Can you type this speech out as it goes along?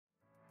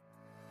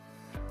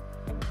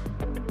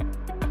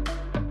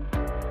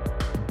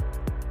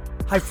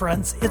Hi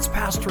friends, it's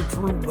Pastor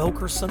Drew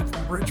Wilkerson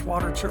from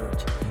Bridgewater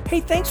Church.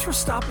 Hey, thanks for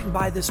stopping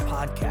by this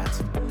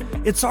podcast.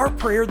 It's our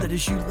prayer that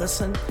as you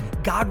listen,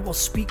 God will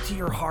speak to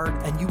your heart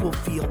and you will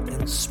feel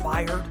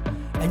inspired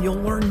and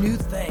you'll learn new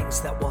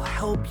things that will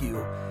help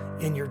you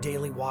in your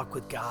daily walk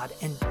with God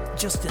and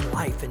just in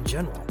life in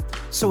general.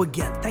 So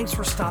again, thanks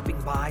for stopping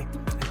by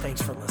and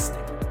thanks for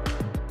listening.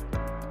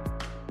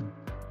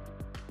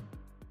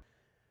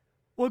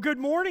 Well, good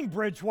morning,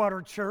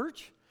 Bridgewater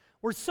Church.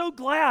 We're so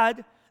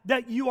glad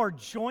that you are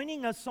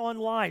joining us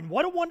online.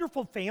 What a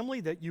wonderful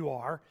family that you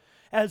are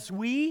as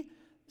we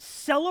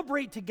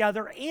celebrate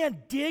together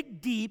and dig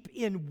deep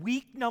in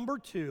week number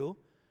 2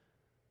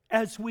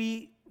 as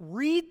we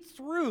read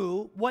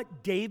through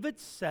what David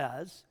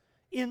says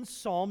in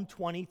Psalm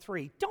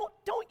 23.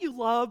 Don't you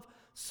love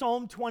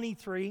Psalm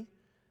 23?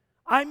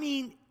 I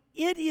mean,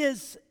 it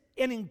is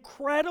an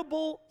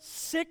incredible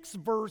 6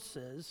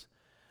 verses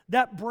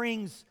that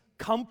brings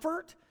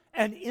comfort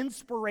and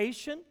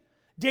inspiration.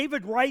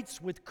 David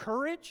writes with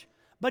courage,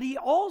 but he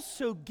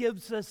also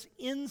gives us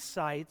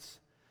insights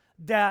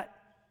that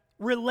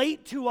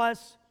relate to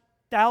us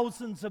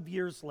thousands of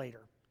years later.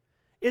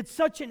 It's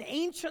such an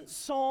ancient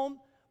psalm,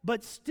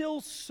 but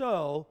still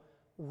so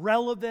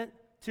relevant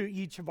to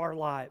each of our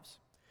lives.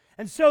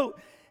 And so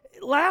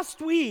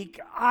last week,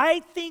 I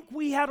think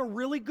we had a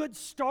really good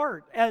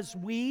start as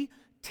we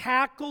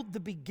tackled the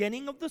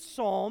beginning of the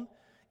psalm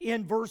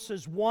in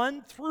verses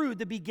 1 through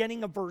the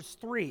beginning of verse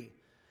 3.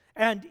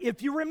 And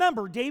if you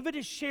remember, David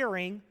is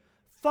sharing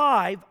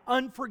 5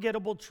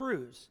 unforgettable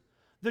truths.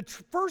 The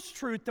first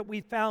truth that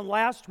we found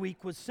last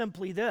week was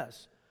simply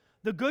this: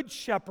 the Good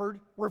Shepherd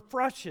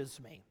refreshes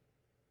me.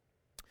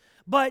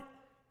 But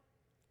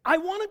I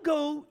want to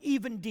go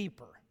even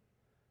deeper.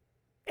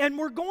 And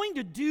we're going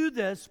to do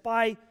this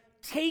by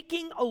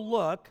taking a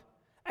look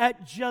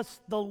at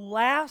just the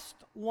last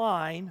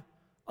line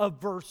of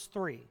verse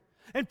 3.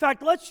 In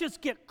fact, let's just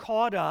get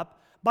caught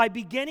up by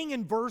beginning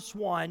in verse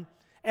 1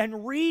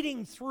 and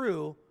reading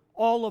through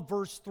all of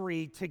verse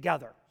 3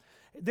 together.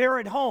 There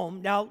at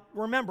home, now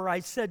remember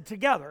I said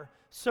together,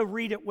 so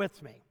read it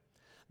with me.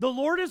 The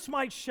Lord is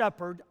my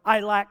shepherd,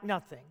 I lack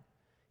nothing.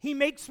 He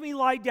makes me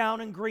lie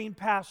down in green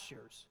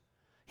pastures.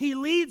 He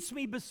leads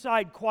me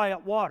beside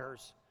quiet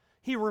waters.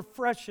 He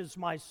refreshes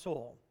my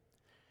soul.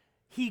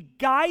 He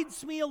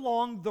guides me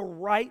along the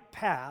right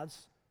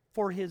paths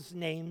for His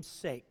name's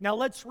sake. Now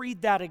let's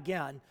read that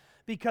again,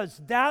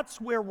 because that's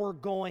where we're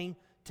going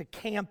to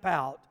camp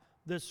out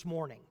this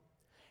morning.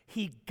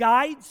 He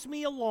guides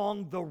me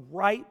along the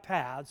right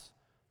paths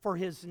for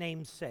His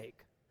name's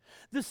sake.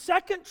 The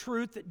second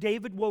truth that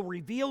David will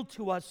reveal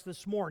to us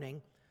this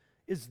morning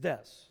is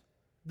this: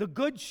 the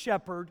Good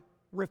Shepherd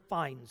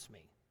refines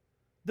me.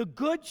 The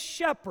Good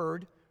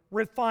Shepherd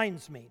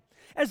refines me.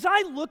 As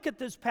I look at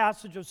this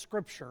passage of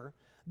Scripture,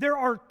 there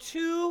are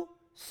 2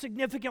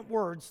 significant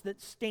words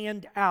that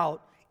stand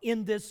out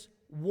in this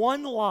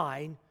one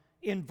line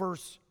in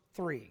verse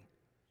 3.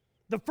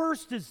 The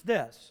first is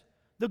this: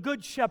 the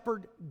Good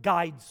Shepherd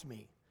guides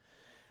me.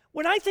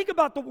 When I think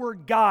about the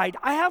word guide,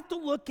 I have to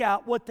look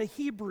at what the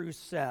Hebrew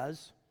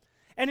says.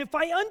 And if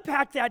I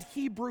unpack that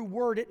Hebrew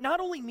word, it not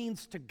only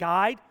means to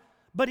guide,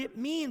 but it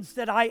means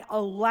that I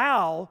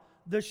allow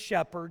the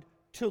shepherd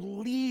to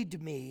lead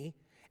me.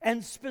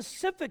 And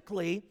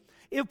specifically,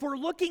 if we're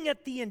looking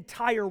at the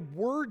entire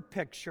word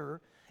picture,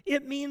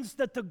 it means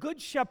that the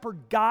Good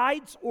Shepherd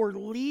guides or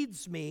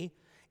leads me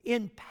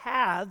in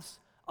paths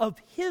of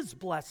His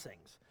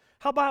blessings.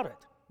 How about it?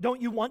 Don't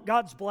you want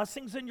God's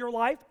blessings in your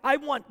life? I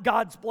want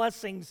God's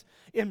blessings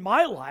in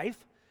my life.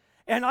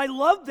 And I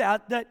love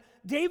that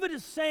David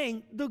is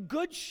saying the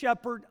Good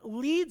Shepherd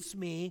leads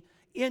me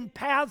in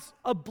paths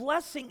of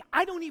blessing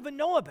I don't even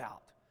know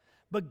about.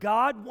 But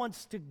God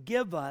wants to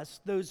give us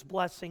those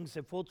blessings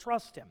if we'll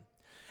trust Him.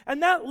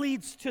 And that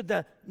leads to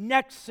the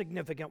next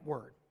significant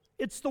word.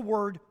 It's the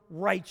word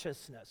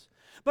righteousness.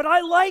 But I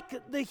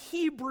like the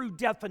Hebrew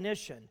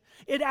definition.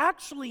 It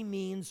actually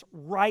means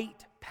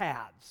right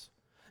paths.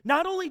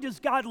 Not only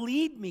does God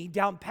lead me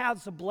down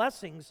paths of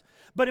blessings,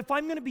 but if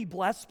I'm going to be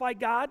blessed by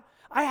God,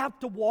 I have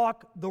to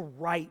walk the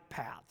right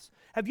paths.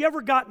 Have you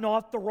ever gotten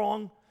off the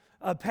wrong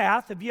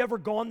path? Have you ever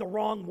gone the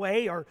wrong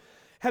way? Or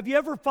have you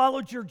ever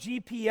followed your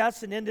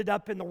GPS and ended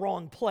up in the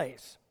wrong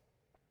place?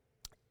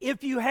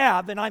 If you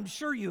have, and I'm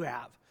sure you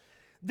have,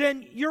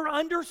 then you're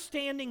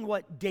understanding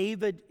what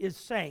David is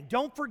saying.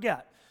 Don't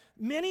forget,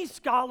 many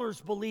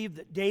scholars believe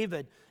that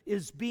David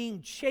is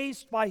being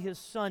chased by his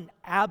son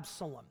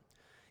Absalom.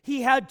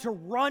 He had to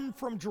run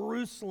from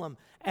Jerusalem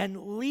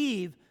and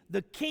leave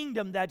the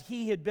kingdom that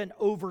he had been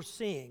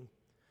overseeing.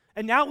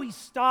 And now he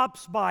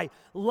stops by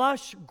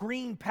lush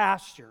green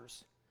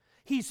pastures.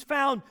 He's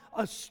found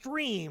a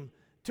stream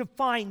to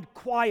find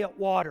quiet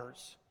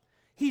waters.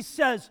 He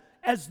says,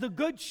 as the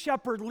Good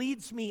Shepherd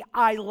leads me,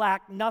 I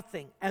lack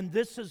nothing. And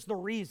this is the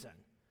reason.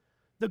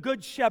 The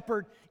Good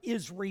Shepherd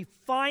is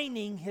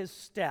refining his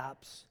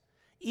steps,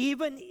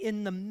 even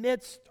in the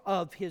midst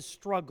of his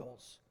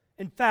struggles.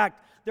 In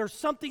fact, there's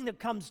something that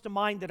comes to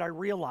mind that I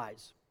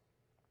realize.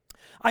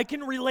 I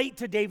can relate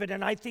to David,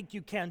 and I think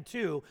you can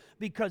too,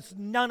 because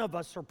none of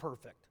us are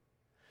perfect.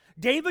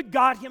 David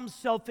got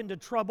himself into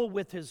trouble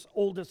with his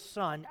oldest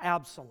son,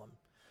 Absalom.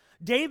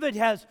 David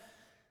has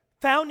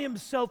found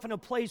himself in a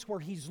place where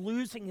he's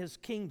losing his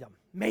kingdom,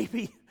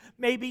 maybe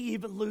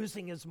even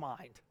losing his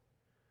mind.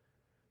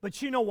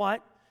 But you know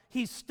what?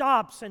 He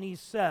stops and he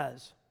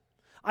says,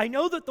 I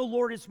know that the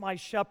Lord is my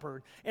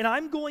shepherd, and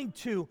I'm going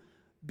to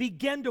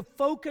begin to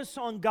focus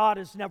on God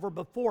as never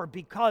before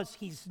because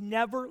He's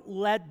never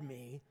led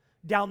me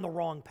down the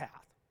wrong path.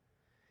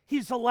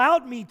 He's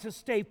allowed me to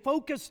stay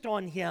focused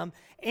on Him,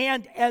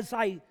 and as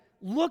I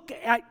look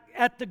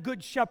at the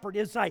Good Shepherd,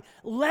 as I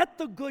let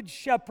the Good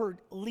Shepherd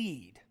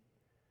lead,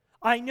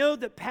 I know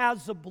that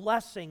paths of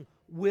blessing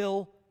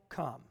will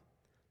come.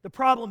 The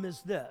problem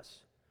is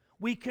this: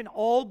 we can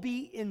all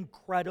be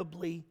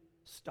incredibly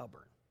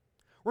stubborn.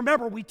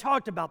 Remember, we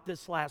talked about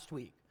this last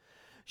week.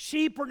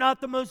 Sheep are not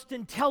the most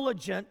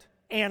intelligent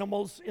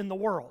animals in the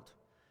world.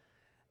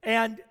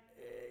 And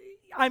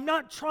I'm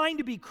not trying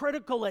to be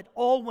critical at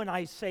all when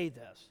I say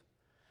this,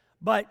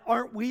 but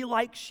aren't we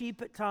like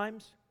sheep at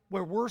times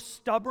where we're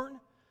stubborn?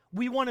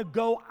 We want to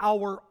go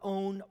our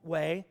own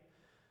way.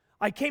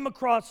 I came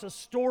across a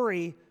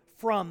story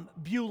from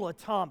Beulah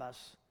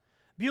Thomas.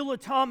 Beulah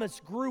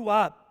Thomas grew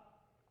up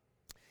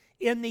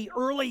in the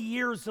early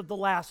years of the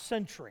last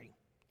century.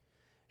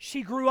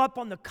 She grew up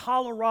on the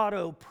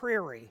Colorado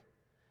prairie,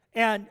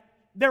 and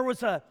there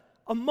was a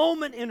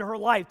moment in her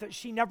life that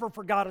she never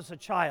forgot as a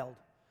child.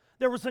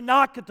 There was a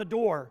knock at the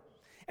door,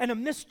 and a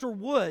Mr.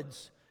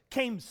 Woods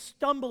came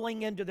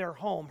stumbling into their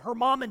home. Her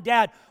mom and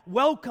dad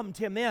welcomed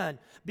him in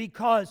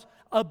because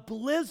a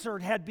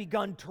blizzard had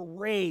begun to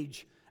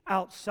rage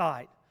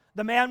outside.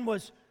 The man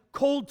was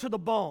cold to the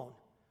bone.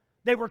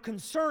 They were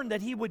concerned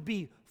that he would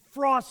be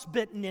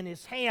frostbitten in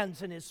his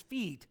hands and his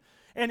feet.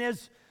 And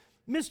as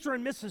Mr.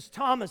 and Mrs.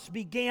 Thomas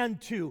began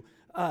to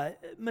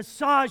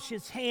massage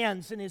his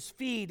hands and his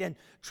feet and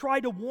try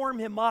to warm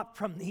him up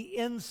from the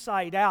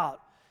inside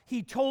out,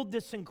 he told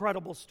this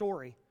incredible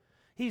story.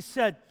 He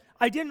said,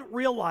 I didn't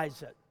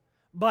realize it,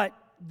 but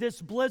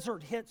this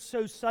blizzard hit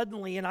so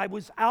suddenly, and I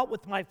was out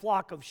with my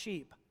flock of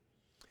sheep.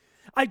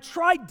 I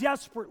tried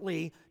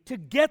desperately to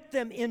get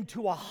them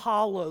into a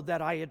hollow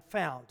that I had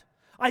found.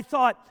 I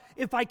thought,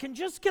 if I can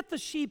just get the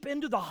sheep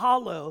into the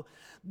hollow,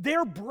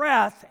 their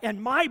breath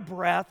and my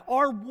breath,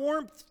 our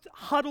warmth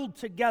huddled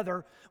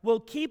together, will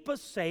keep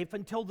us safe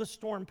until the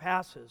storm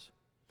passes.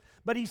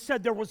 But he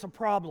said there was a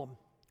problem.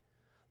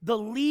 The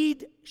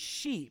lead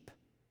sheep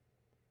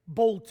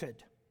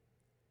bolted.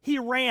 He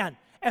ran,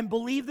 and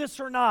believe this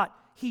or not,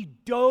 he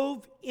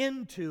dove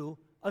into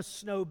a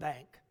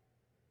snowbank.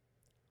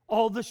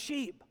 All the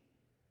sheep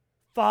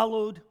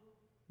followed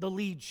the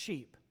lead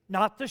sheep,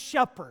 not the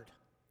shepherd,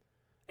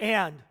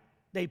 and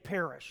they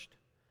perished.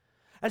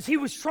 As he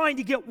was trying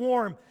to get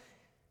warm,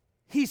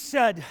 he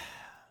said,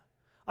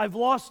 I've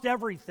lost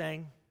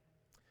everything,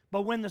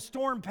 but when the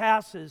storm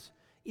passes,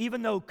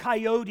 even though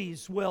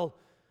coyotes will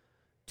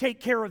take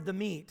care of the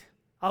meat,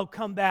 I'll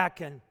come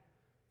back and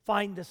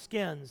find the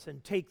skins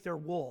and take their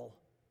wool.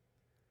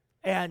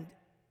 And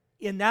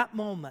in that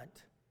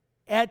moment,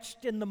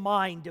 etched in the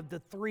mind of the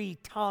three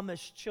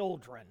Thomas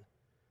children,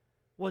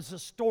 was a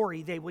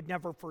story they would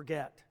never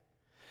forget.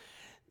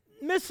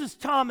 Mrs.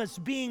 Thomas,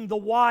 being the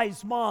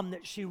wise mom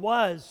that she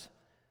was,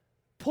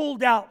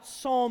 pulled out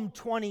Psalm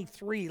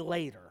 23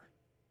 later,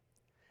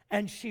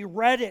 and she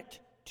read it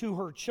to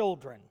her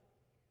children.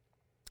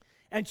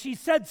 And she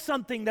said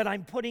something that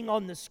I'm putting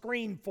on the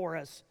screen for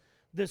us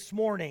this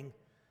morning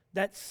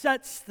that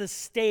sets the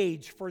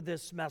stage for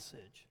this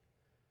message.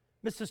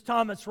 Mrs.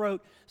 Thomas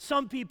wrote,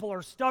 some people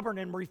are stubborn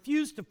and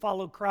refuse to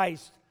follow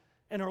Christ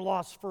and are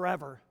lost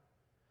forever.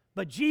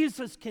 But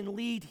Jesus can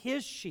lead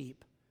His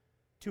sheep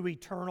to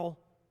eternal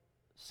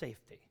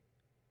safety.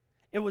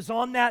 It was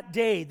on that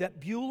day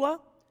that Beulah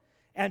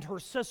and her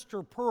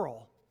sister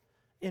Pearl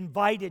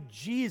invited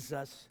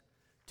Jesus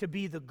to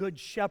be the good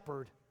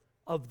shepherd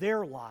of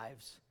their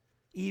lives,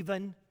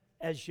 even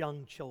as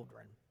young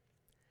children.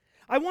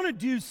 I want to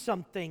do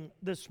something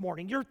this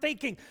morning. You're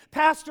thinking,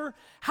 Pastor,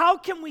 how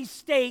can we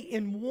stay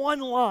in one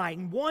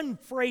line, one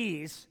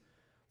phrase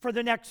for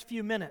the next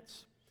few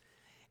minutes?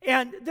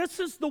 And this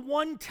is the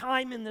one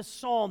time in the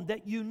psalm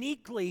that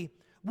uniquely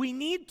we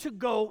need to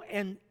go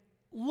and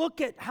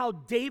look at how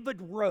David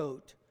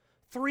wrote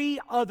 3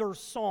 other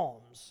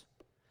psalms.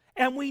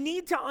 And we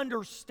need to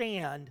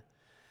understand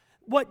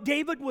what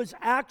David was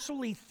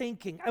actually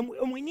thinking.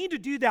 And we need to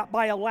do that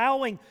by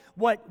allowing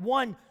what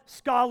one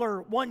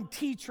scholar, one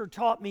teacher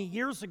taught me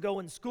years ago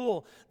in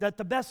school, that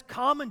the best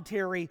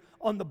commentary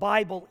on the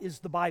Bible is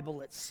the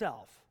Bible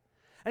itself.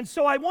 And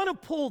so I want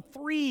to pull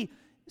 3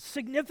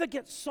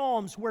 significant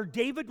psalms where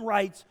David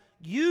writes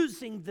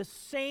using the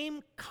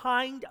same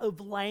kind of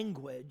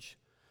language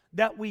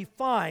that we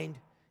find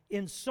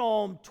in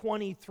Psalm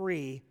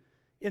 23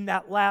 in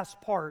that last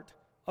part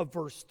of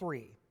verse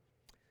 3.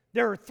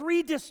 There are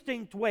 3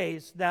 distinct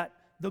ways that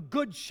the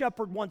Good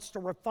Shepherd wants to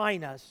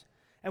refine us,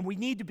 and we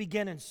need to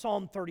begin in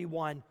Psalm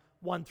 31,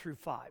 1 through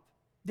 5.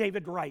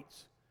 David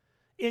writes,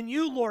 In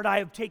you, Lord, I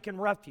have taken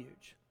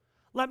refuge.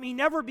 Let me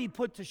never be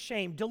put to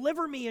shame.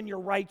 Deliver me in your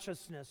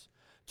righteousness.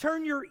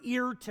 Turn your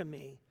ear to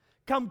me.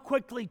 Come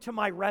quickly to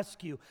my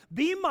rescue.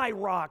 Be my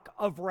rock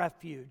of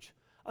refuge,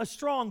 a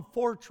strong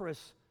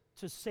fortress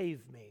to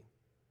save me.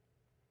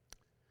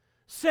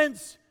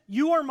 Since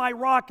you are my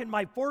rock and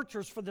my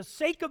fortress, for the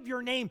sake of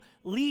your name,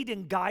 lead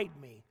and guide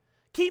me.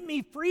 Keep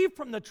me free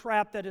from the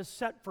trap that is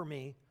set for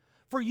me,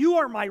 for you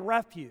are my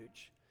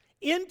refuge.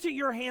 Into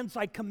your hands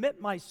I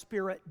commit my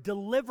spirit.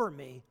 Deliver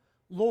me,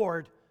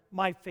 Lord,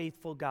 my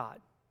faithful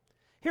God.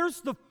 Here's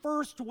the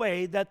first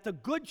way that the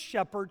Good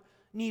Shepherd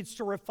needs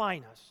to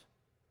refine us.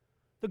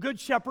 The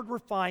Good Shepherd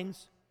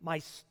refines my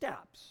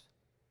steps.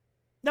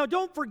 Now,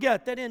 don't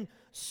forget that in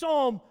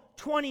Psalm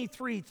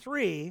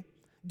 23:3,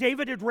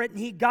 David had written,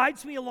 he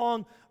guides me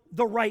along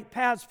the right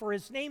paths for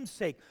his name's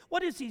sake.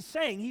 What is he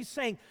saying? He's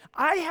saying,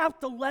 I have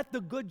to let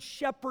the Good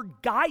Shepherd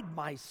guide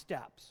my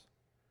steps.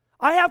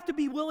 I have to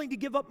be willing to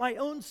give up my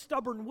own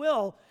stubborn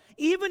will,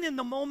 even in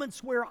the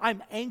moments where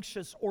I'm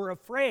anxious or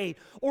afraid,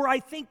 or I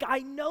think I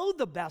know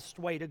the best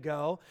way to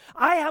go.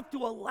 I have to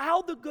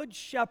allow the Good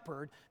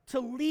Shepherd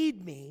to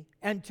lead me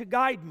and to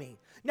guide me.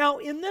 Now,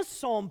 in this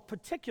psalm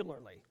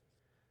particularly,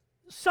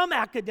 some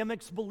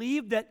academics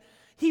believe that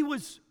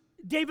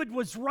David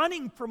was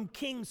running from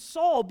King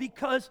Saul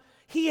because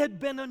he had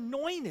been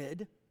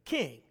anointed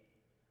king.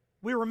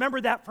 We remember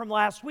that from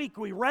last week.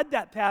 We read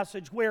that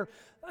passage where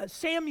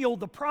Samuel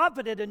the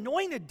prophet had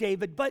anointed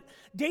David, but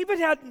David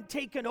hadn't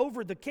taken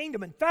over the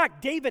kingdom. In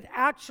fact, David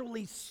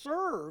actually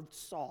served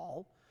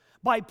Saul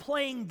by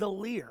playing the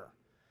lyre,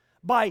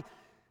 by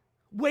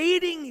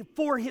waiting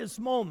for his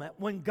moment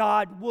when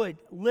God would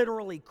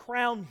literally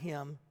crown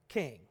him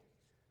king.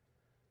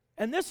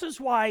 And this is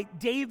why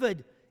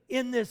David,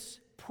 in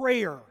this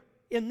prayer,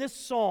 in this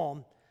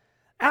psalm,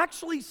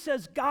 actually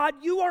says, God,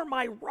 you are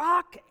my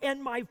rock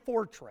and my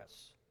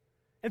fortress.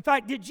 In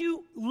fact, did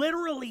you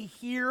literally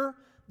hear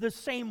the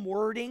same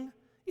wording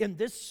in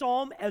this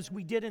psalm as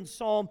we did in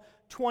Psalm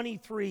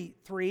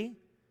 23:3?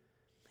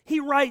 He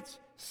writes,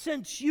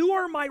 since you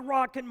are my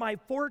rock and my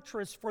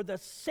fortress, for the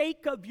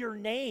sake of your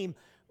name,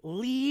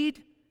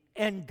 lead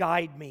and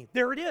guide me.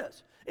 There it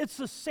is. It's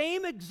the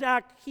same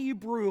exact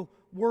Hebrew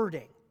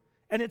wording,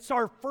 and it's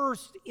our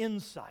first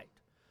insight.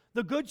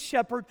 The Good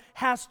Shepherd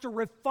has to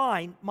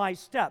refine my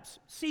steps.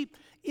 See,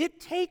 it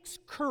takes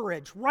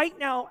courage right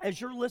now as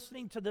you're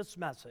listening to this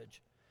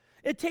message.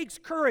 It takes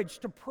courage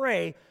to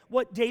pray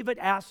what David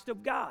asked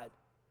of God.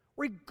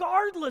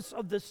 Regardless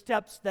of the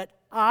steps that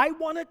I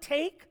want to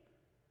take,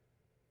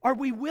 are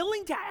we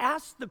willing to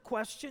ask the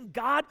question,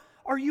 God,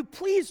 are you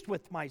pleased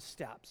with my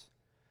steps?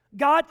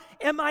 God,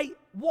 am I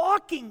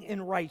walking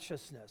in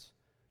righteousness?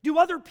 Do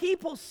other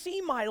people see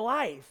my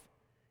life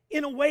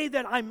in a way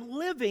that I'm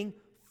living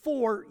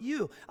for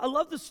you? I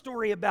love the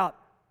story about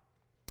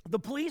the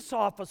police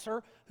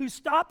officer who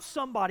stopped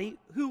somebody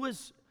who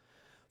was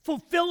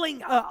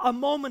fulfilling a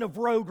moment of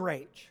road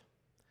rage.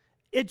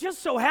 It just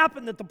so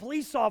happened that the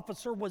police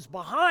officer was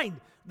behind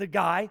the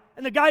guy,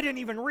 and the guy didn't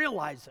even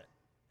realize it.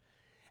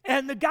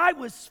 And the guy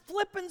was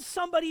flipping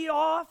somebody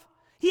off.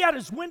 He had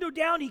his window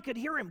down. He could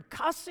hear him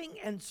cussing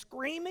and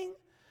screaming.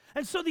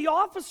 And so the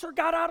officer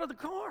got out of the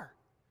car.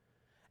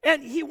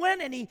 And he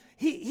went and he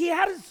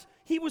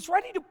was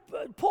ready to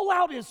pull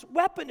out his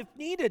weapon if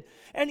needed.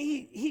 And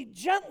he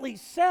gently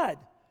said,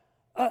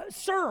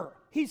 sir,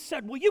 he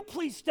said, will you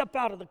please step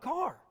out of the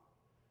car?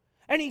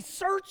 And he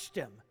searched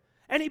him.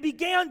 And he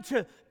began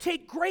to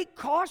take great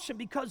caution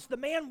because the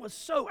man was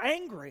so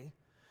angry.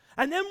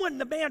 And then when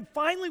the man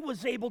finally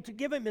was able to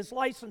give him his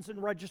license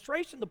and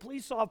registration, the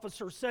police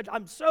officer said,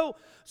 I'm so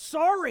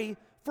sorry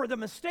for the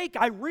mistake.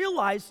 I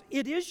realize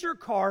it is your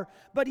car,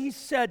 but he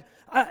said,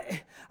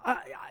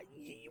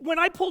 when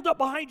I pulled up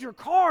behind your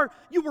car,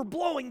 you were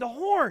blowing the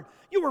horn.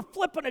 You were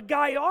flipping a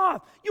guy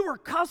off. You were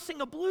cussing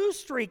a blue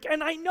streak.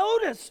 And I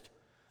noticed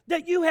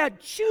that you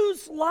had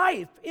Choose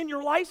Life in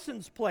your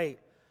license plate.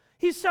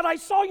 He said, I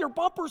saw your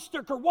bumper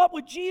sticker, What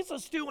Would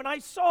Jesus Do? And I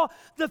saw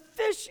the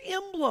fish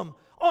emblem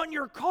on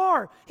your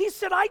car. He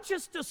said, I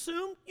just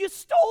assumed you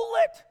stole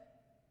it.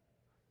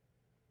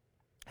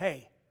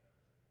 Hey,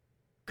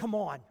 come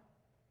on.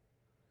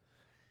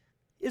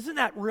 Isn't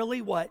that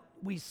really what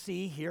we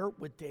see here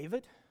with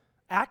David?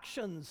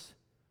 Actions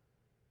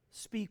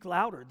speak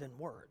louder than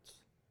words.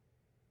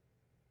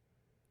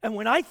 And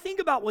when I think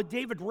about what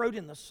David wrote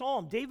in the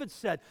psalm, David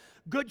said,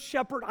 Good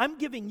Shepherd, I'm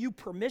giving you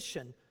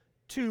permission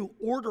to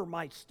order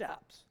my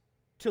steps,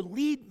 to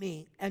lead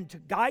me and to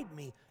guide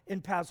me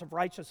in paths of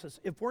righteousness.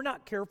 If we're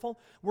not careful,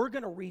 we're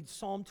going to read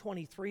Psalm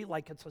 23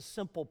 like it's a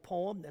simple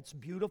poem that's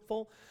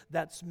beautiful,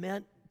 that's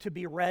meant to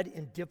be read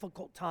in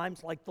difficult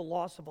times like the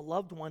loss of a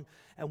loved one,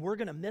 and we're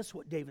going to miss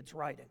what David's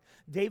writing.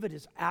 David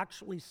is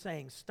actually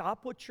saying,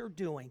 stop what you're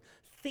doing,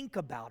 think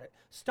about it,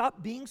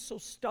 stop being so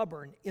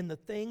stubborn in the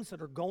things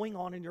that are going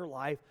on in your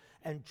life,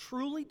 and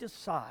truly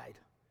decide,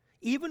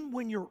 even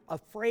when you're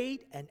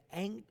afraid and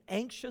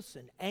anxious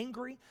and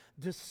angry,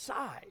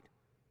 decide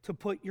to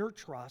put your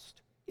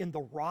trust in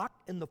the rock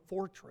and the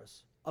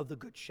fortress of the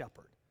Good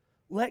Shepherd.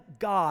 Let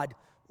God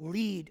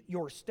lead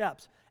your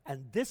steps.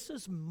 And this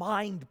is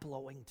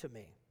mind-blowing to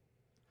me.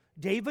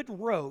 David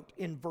wrote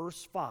in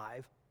verse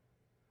 5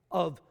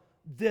 of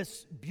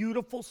this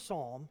beautiful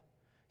psalm,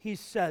 he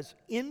says,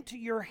 "Into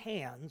your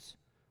hands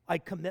I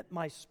commit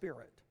my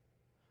spirit.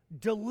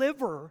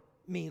 Deliver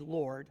me,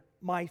 Lord,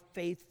 my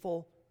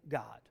faithful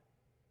God."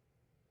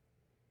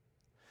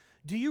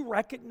 Do you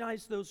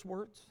recognize those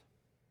words?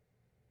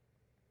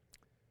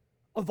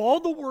 Of all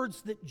the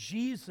words that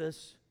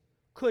Jesus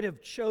could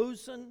have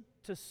chosen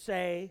to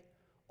say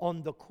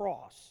on the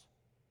cross,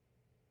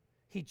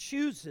 he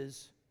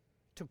chooses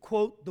to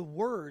quote the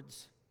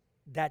words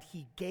that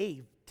he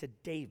gave to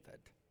David.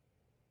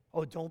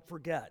 Oh, don't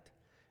forget,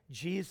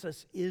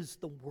 Jesus is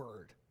the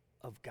Word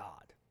of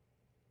God.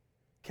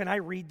 Can I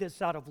read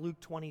this out of Luke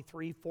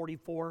 23,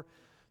 44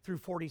 through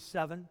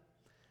 47?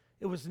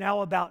 "It was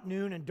now about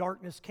noon, and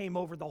darkness came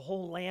over the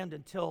whole land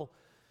until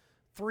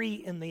 3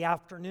 in the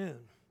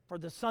afternoon. For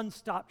the sun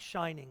stopped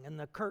shining, and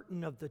the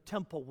curtain of the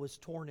temple was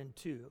torn in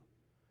two.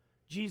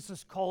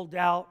 Jesus called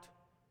out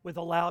with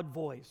a loud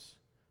voice,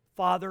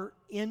 'Father,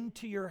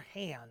 into your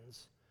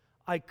hands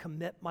I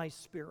commit my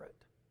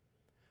spirit.'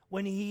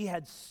 When he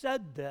had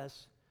said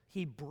this,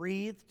 he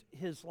breathed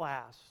his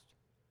last.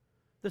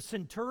 The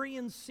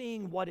centurion,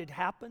 seeing what had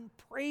happened,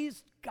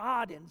 praised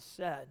God and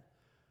said,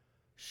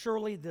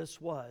 'Surely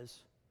this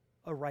was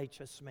a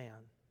righteous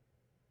man.'"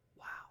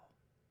 Wow.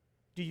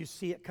 Do you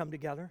see it come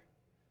together?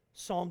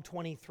 Psalm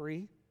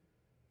 23,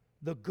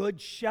 the Good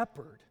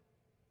Shepherd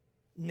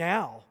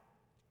now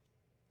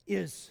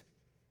is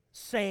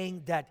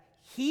saying that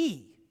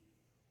he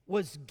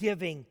was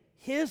giving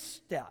his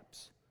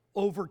steps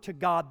over to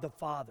God the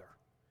Father.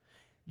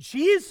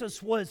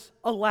 Jesus was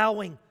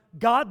allowing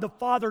God the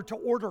Father to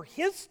order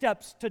his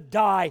steps to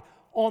die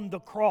on the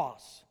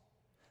cross.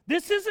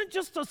 This isn't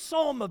just a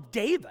psalm of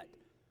David.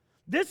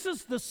 This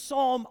is the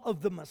psalm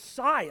of the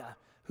Messiah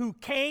who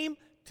came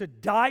to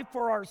die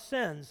for our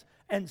sins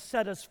and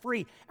set us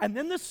free. And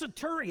then the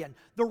centurion,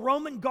 the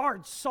Roman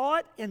guard, saw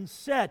it and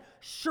said,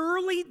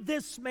 "Surely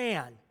this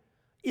man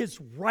is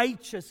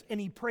righteous," and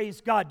he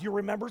praised God. Do you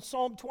remember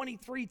Psalm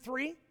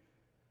 23:3?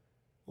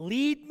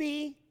 "Lead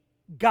me,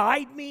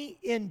 guide me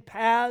in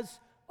paths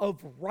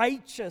of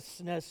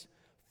righteousness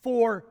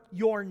for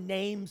your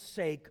name's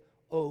sake,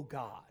 O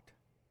God."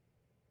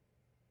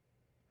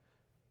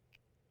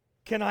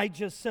 Can I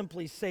just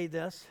simply say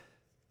this?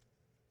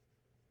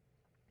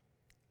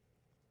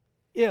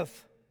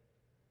 If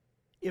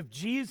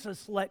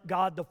Jesus let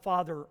God the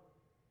Father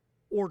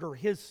order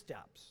his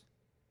steps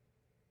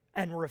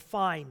and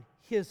refine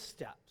his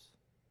steps,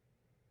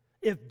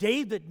 if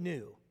David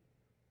knew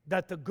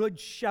that the Good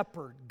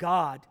Shepherd,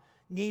 God,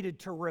 needed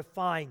to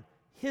refine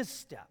his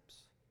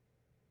steps,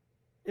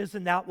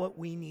 isn't that what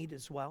we need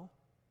as well?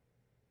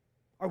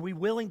 Are we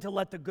willing to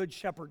let the Good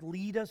Shepherd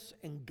lead us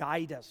and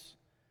guide us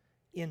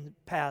in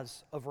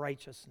paths of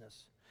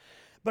righteousness?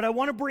 But I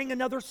want to bring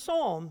another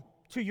psalm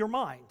to your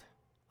mind.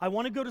 I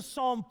want to go to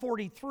Psalm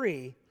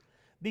 43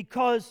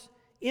 because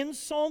in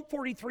Psalm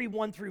 43,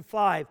 1 through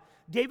 5,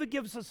 David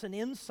gives us an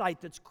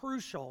insight that's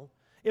crucial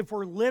if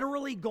we're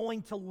literally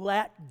going to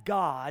let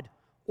God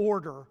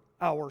order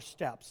our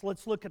steps.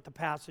 Let's look at the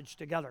passage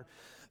together.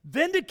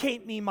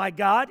 "Vindicate me, my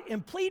God,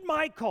 and plead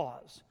my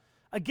cause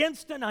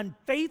against an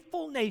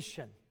unfaithful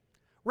nation.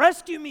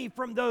 Rescue me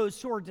from those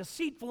who are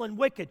deceitful and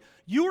wicked.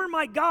 You are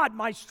my God,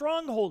 my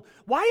stronghold.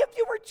 Why have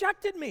you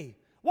rejected me?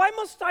 Why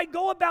must I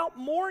go about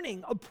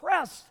mourning,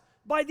 oppressed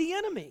by the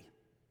enemy?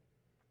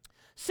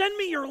 Send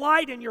me your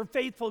light and your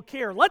faithful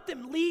care. Let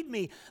them lead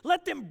me.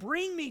 Let them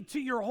bring me to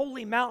your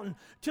holy mountain,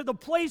 to the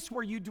place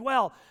where you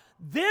dwell.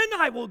 Then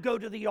I will go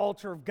to the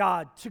altar of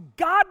God, to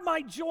God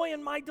my joy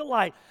and my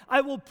delight.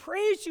 I will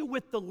praise you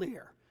with the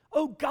lyre.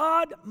 O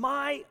God,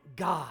 my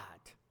God.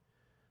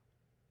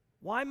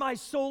 Why, my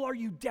soul, are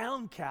you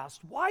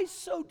downcast? Why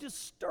so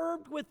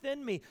disturbed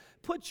within me?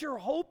 Put your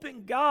hope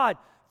in God,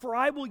 for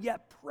I will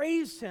yet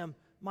praise him,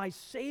 my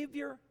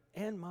Savior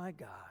and my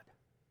God."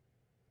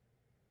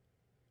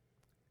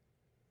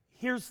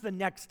 Here's the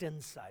next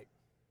insight.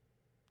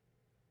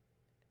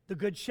 The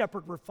Good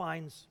Shepherd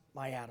refines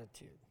my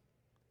attitude.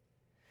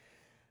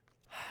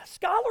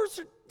 Scholars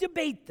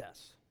debate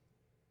this.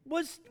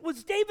 Was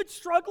David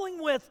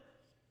struggling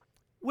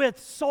with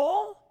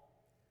Saul?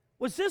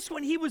 Was this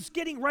when he was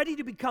getting ready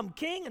to become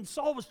king and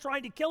Saul was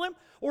trying to kill him?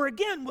 Or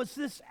again, was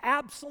this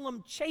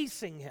Absalom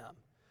chasing him?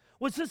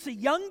 Was this a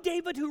young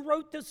David who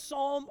wrote this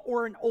psalm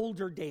or an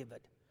older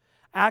David?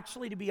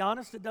 Actually, to be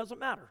honest, it doesn't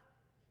matter.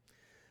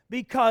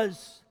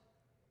 Because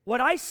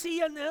what I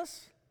see in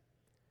this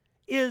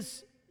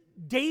is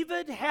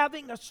David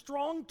having a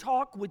strong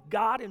talk with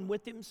God and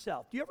with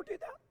himself. Do you ever do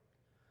that?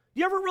 Do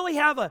you ever really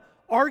have an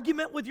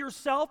argument with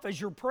yourself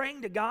as you're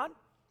praying to God?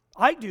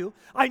 I do.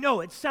 I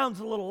know it sounds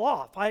a little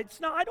off. I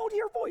don't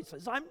hear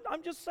voices. I'm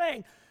just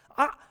saying,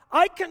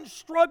 I can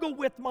struggle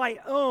with my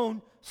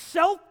own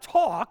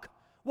self-talk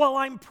while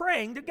I'm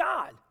praying to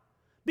God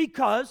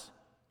because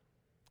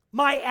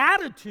my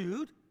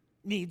attitude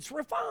needs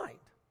refined.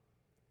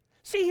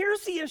 See,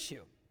 here's the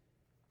issue.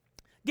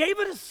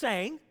 David is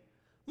saying,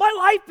 My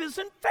life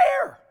isn't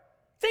fair.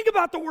 Think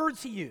about the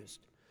words he used.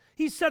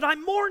 He said,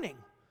 I'm mourning.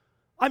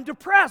 I'm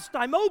depressed.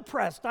 I'm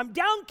oppressed. I'm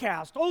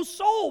downcast. Oh,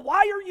 soul,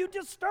 why are you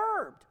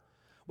disturbed?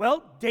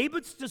 Well,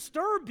 David's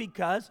disturbed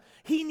because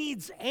he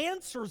needs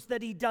answers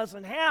that he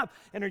doesn't have.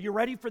 And are you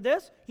ready for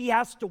this? He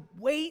has to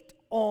wait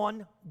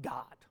on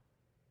God.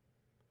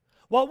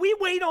 While we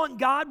wait on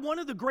God, one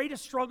of the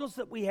greatest struggles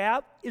that we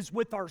have is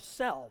with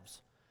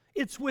ourselves.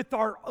 It's with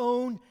our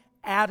own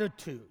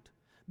attitude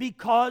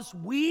because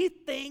we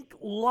think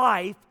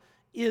life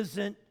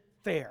isn't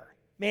fair.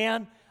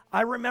 Man,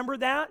 I remember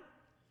that.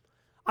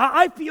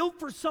 I feel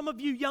for some of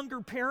you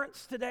younger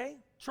parents today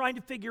trying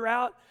to figure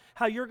out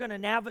how you're going to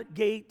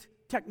navigate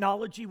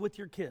technology with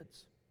your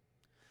kids.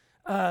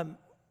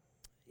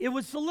 It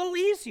was a little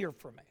easier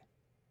for me.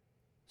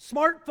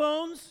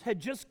 Smartphones had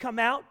just come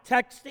out.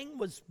 Texting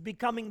was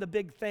becoming the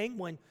big thing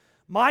when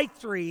my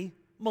 3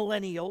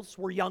 millennials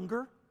were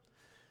younger.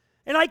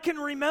 And I can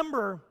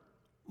remember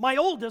my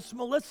oldest,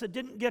 Melissa,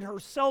 didn't get her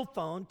cell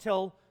phone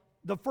till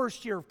the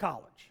first year of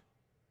college.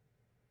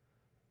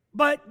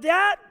 But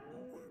that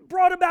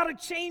brought about a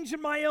change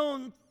in my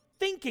own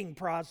thinking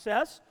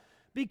process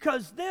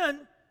because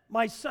then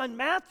my son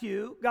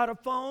Matthew got a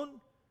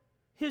phone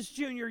his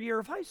junior year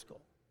of high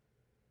school.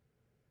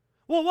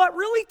 Well, what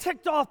really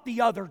ticked off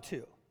the other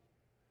two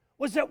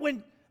was that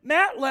when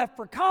Matt left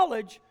for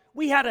college,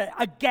 we had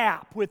a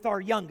gap with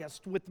our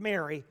youngest, with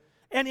Mary.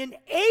 And in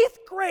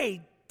 8th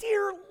grade,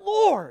 dear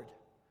Lord,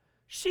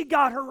 she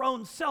got her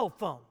own cell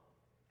phone.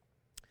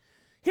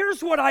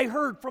 Here's what I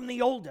heard from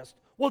the oldest.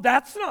 Well,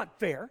 that's not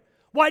fair.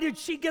 Why did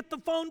she get the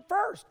phone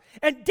first?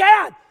 And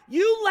Dad,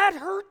 you let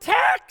her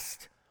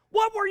text.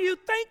 What were you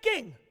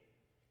thinking?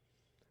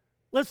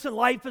 Listen,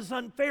 life is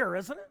unfair,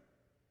 isn't it?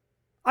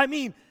 I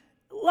mean,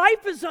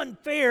 life is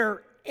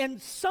unfair,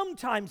 and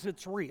sometimes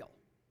it's real.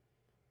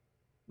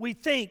 We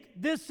think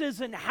this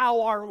isn't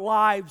how our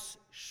lives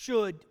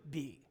should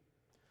be.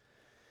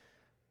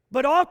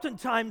 But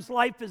oftentimes,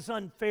 life is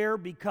unfair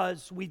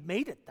because we've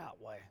made it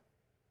that way.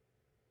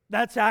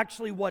 That's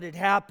actually what had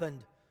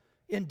happened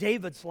in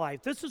David's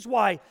life. This is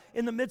why,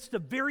 in the midst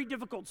of very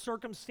difficult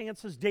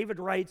circumstances, David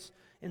writes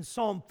in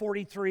Psalm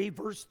 43,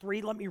 verse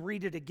 3, let me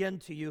read it again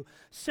to you.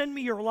 Send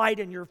me your light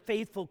and your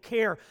faithful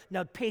care.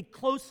 Now pay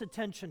close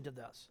attention to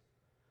this.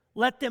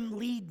 Let them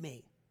lead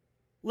me.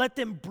 Let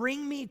them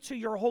bring me to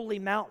your holy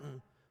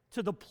mountain,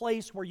 to the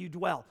place where you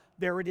dwell.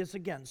 There it is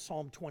again,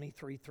 Psalm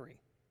 23:3.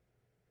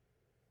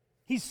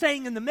 He's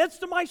saying, in the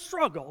midst of my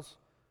struggles,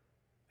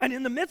 and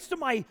in the midst of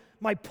my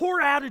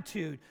poor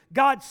attitude,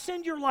 God,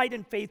 send your light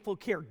and faithful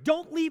care.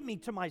 Don't leave me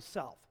to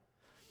myself.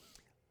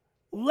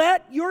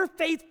 Let your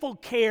faithful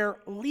care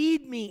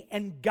lead me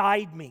and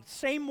guide me.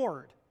 Same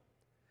word.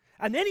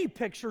 And then he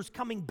pictures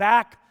coming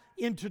back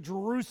into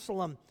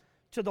Jerusalem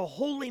to the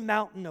holy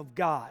mountain of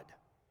God.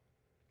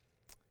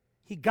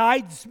 He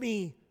guides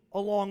me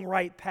along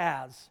right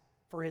paths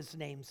for his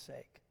name's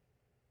sake.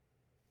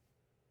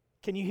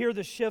 Can you hear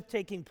the shift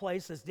taking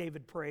place as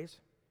David prays?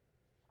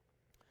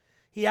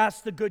 He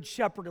asked the good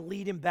shepherd to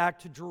lead him back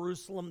to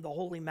Jerusalem, the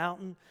holy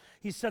mountain.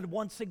 He said,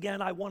 once again,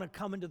 I want to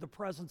come into the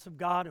presence of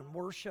God and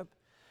worship.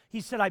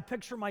 He said, I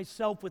picture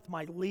myself with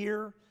my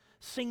lyre,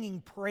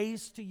 singing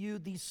praise to you.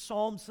 These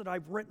psalms that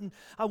I've written,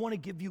 I want to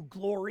give you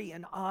glory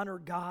and honor,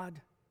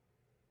 God.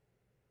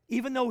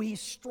 Even though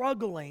he's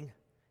struggling,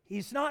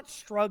 he's not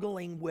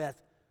struggling with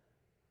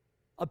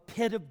a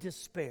pit of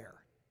despair.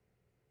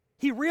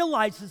 He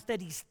realizes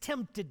that he's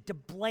tempted to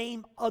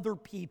blame other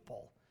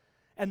people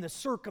and the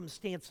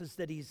circumstances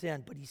that he's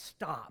in, but he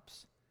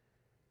stops.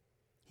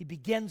 He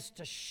begins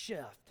to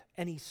shift,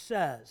 and he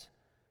says,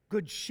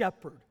 Good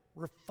shepherd,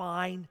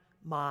 refine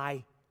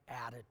my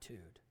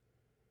attitude.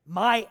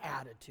 My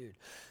attitude.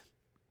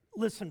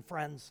 Listen,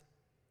 friends,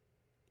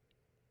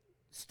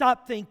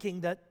 stop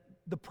thinking that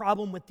the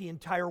problem with the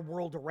entire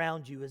world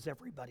around you is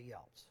everybody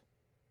else.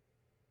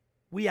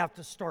 We have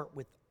to start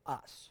with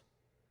us.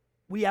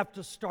 We have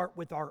to start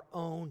with our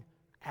own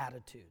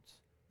attitudes.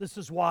 This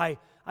is why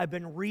I've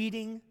been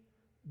reading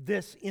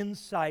this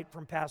insight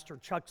from Pastor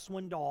Chuck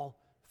Swindoll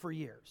for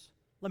years.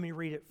 Let me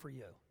read it for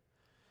you.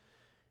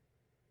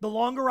 The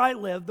longer I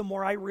live, the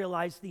more I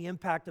realize the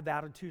impact of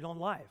attitude on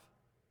life.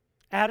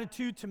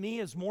 Attitude to me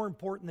is more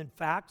important than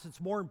facts. It's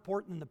more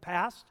important than the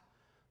past,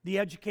 the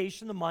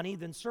education, the money,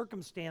 than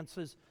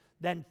circumstances,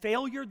 than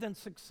failure, than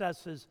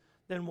successes,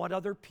 than what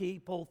other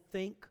people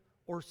think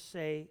or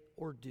say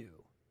or do.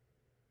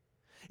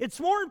 It's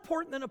more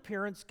important than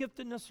appearance,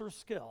 giftedness, or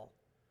skill.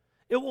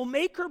 It will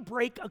make or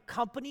break a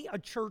company, a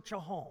church, a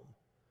home.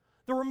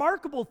 The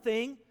remarkable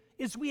thing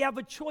is we have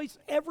a choice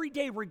every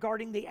day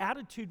regarding the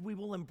attitude we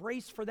will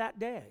embrace for that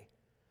day.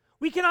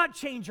 We cannot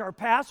change our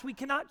past. We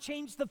cannot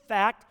change the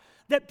fact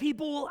that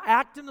people will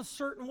act in a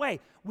certain way.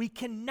 We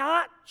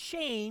cannot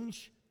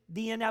change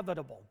the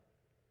inevitable.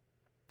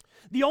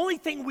 The only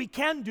thing we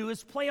can do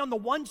is play on the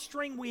one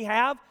string we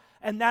have,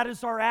 and that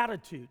is our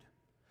attitude.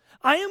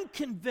 I am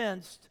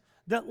convinced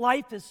that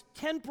life is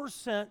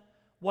 10%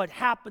 what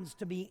happens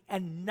to me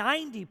and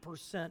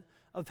 90%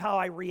 of how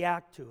I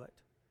react to it.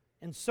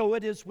 And so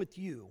it is with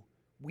you.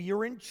 We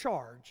are in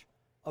charge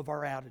of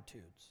our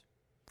attitudes.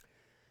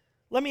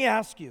 Let me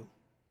ask you,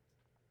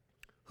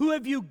 who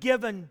have you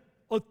given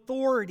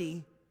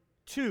authority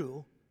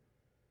to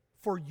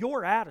for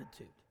your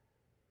attitude?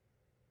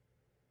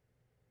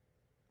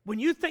 When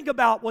you think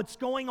about what's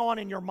going on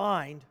in your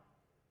mind,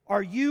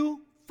 are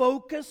you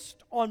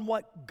focused on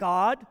what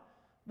God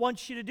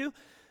wants you to do?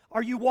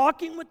 Are you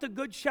walking with the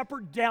Good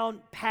Shepherd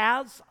down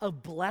paths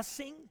of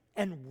blessing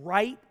and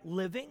right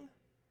living?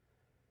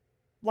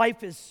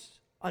 Life is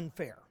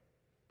unfair.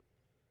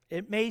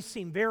 It may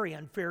seem very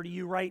unfair to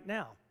you right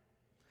now.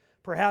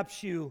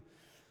 Perhaps you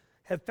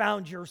have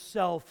found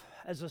yourself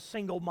as a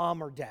single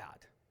mom or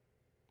dad.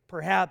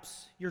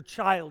 Perhaps your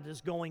child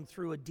is going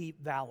through a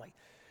deep valley,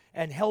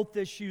 and health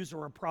issues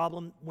are a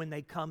problem when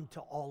they come to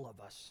all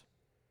of us.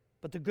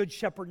 But the Good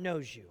Shepherd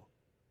knows you.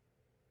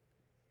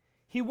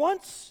 He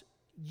wants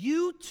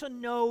you to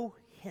know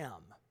Him.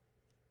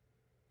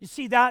 You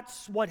see,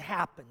 that's what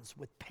happens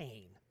with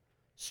pain,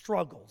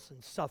 struggles,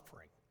 and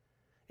suffering.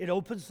 It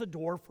opens the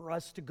door for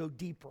us to go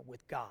deeper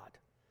with God.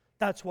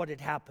 That's what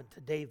had happened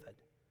to David.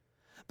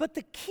 But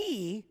the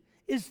key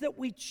is that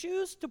we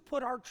choose to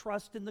put our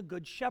trust in the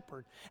Good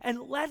Shepherd and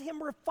let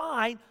Him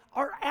refine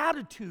our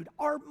attitude,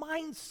 our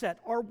mindset,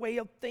 our way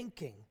of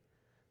thinking.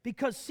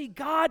 Because, see,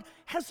 God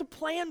has a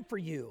plan for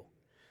you.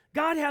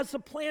 God has a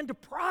plan to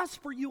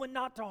prosper you and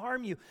not to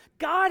harm you.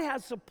 God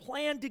has a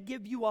plan to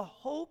give you a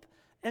hope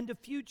and a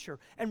future.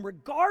 And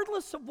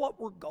regardless of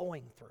what we're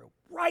going through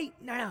right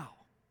now,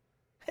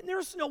 and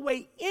there's no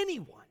way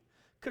anyone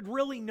could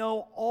really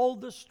know all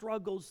the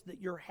struggles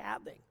that you're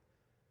having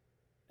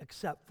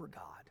except for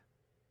God.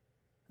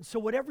 And so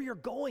whatever you're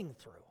going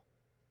through,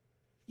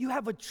 you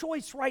have a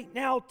choice right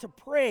now to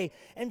pray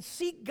and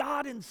seek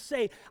God and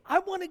say, I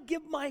want to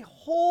give my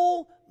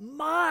whole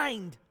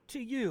mind to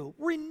you.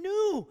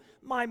 Renew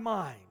my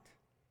mind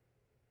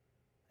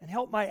and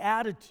help my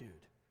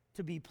attitude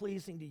to be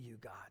pleasing to you,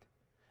 God.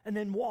 And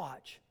then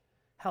watch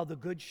how the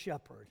Good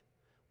Shepherd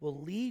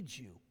will lead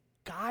you,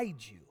 guide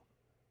you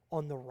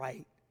on the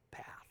right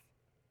path.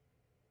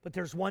 But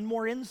there's one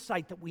more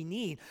insight that we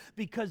need,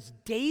 because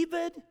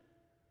David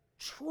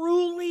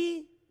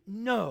truly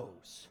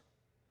knows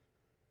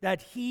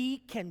that he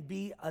can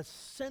be a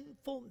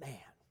sinful man.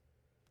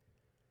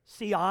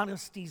 See,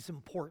 honesty is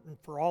important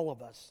for all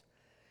of us.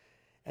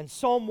 And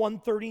Psalm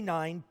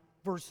 139,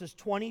 verses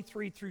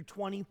 23 through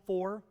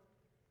 24,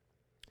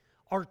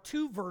 are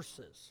two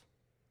verses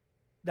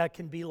that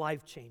can be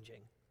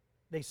life-changing.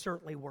 They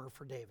certainly were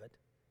for David.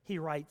 He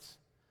writes,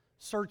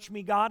 "Search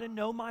me, God, and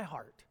know my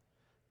heart.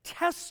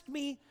 Test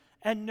me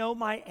and know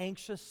my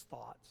anxious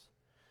thoughts.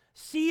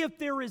 See if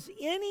there is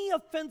any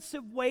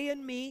offensive way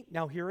in me."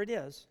 Now here it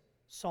is,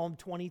 Psalm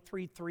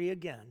 23:3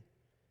 again.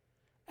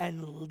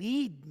 "And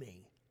lead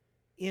me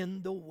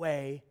in the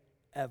way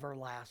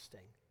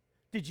everlasting."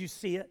 Did you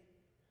see it?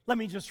 Let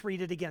me just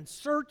read it again.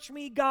 "Search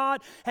me,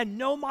 God, and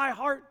know my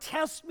heart.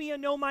 Test me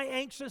and know my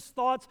anxious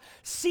thoughts.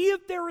 See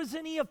if there is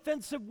any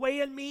offensive way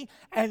in me,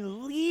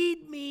 and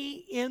lead me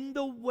in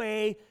the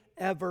way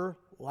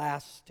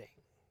everlasting."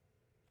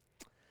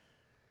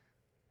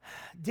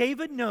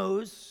 David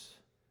knows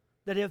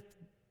that if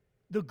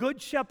the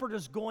Good Shepherd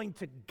is going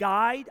to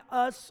guide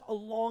us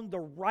along the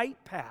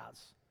right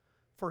paths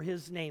for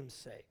His name's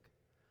sake,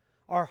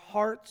 our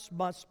hearts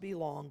must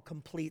belong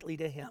completely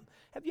to Him.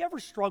 Have you ever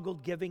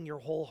struggled giving your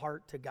whole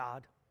heart to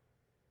God?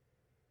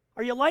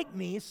 Are you like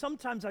me?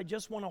 Sometimes I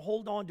just want to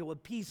hold on to a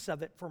piece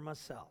of it for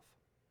myself.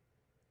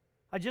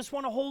 I just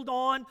want to hold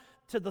on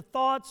to the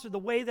thoughts or the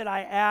way that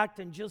I act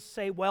and just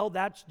say, well,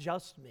 that's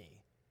just me.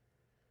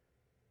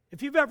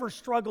 If you've ever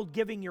struggled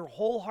giving your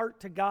whole heart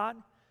to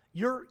God,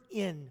 you're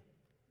in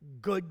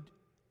good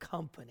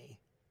company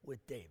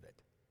with David.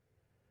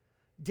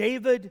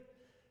 David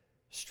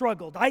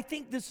struggled. I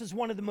think this is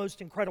one of the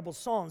most incredible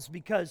Psalms,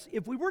 because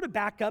if we were to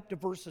back up to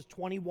verses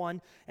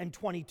 21 and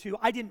 22,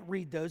 I didn't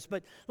read those,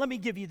 but let me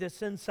give you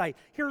this insight.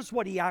 Here's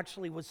what he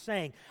actually was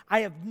saying.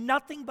 "I have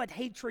nothing but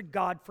hatred,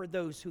 God, for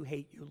those who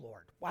hate you,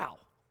 Lord." Wow.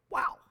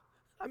 Wow.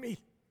 I mean,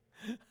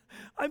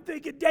 I'm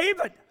thinking,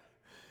 David,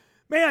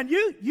 man,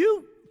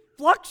 you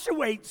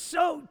fluctuate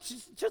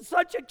to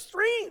such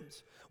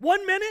extremes.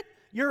 One minute,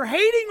 you're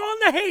hating on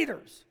the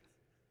haters.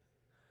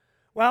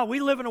 Well,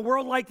 we live in a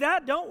world like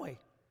that, don't we?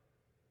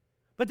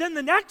 But then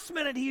the next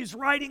minute he's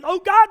writing, "Oh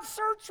God,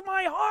 search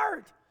my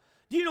heart."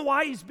 Do you know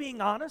why he's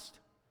being honest?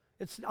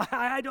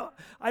 I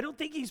don't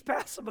think he's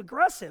passive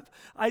aggressive.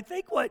 I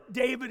think what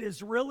David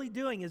is really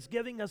doing is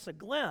giving us a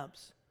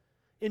glimpse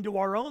into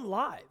our own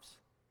lives.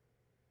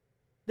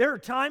 There are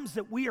times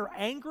that we are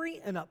angry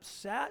and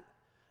upset,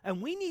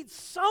 and we need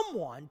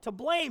someone to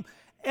blame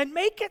and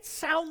make it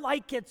sound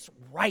like it's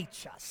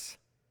righteous.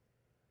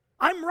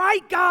 I'm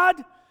right,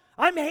 God.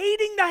 I'm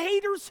hating the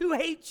haters who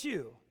hate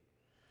you.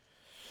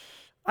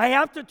 I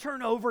have to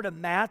turn over to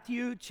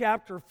Matthew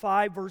chapter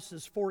 5,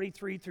 verses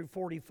 43 through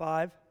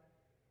 45.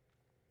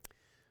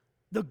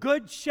 The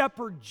Good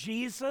Shepherd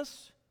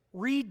Jesus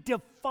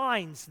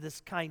redefines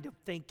this kind of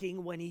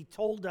thinking when He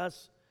told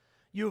us,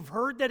 "You've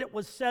heard that it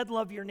was said,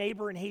 love your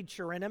neighbor and hate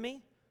your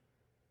enemy.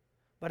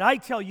 But I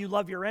tell you,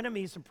 love your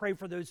enemies and pray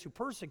for those who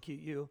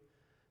persecute you,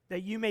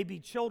 that you may be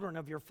children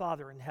of your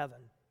Father in heaven.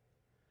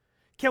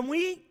 Can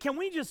we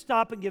just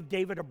stop and give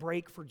David a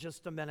break for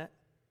just a minute?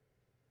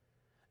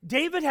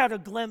 David had a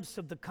glimpse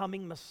of the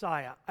coming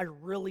Messiah. I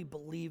really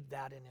believe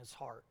that in his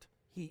heart.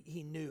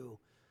 He knew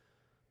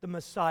the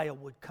Messiah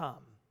would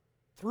come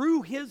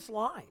through his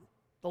line,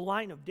 the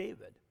line of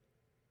David.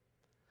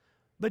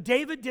 But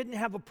David didn't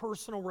have a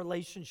personal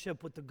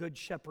relationship with the Good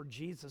Shepherd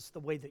Jesus the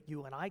way that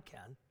you and I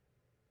can.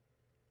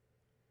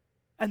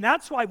 And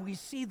that's why we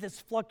see this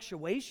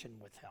fluctuation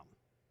with him.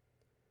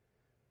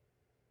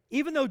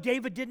 Even though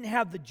David didn't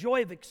have the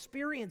joy of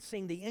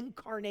experiencing the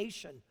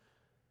incarnation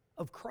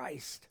of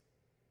Christ,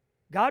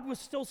 God was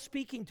still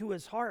speaking to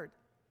his heart.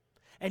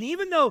 And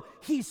even though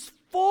he's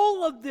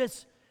full of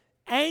this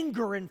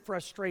anger and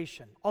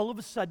frustration, all of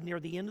a sudden near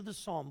the end of the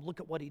psalm, look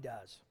at what he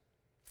does.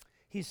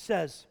 He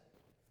says,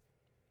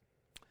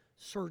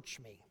 "Search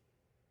me.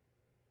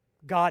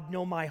 God,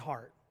 know my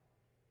heart.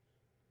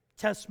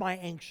 Test my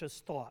anxious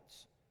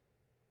thoughts.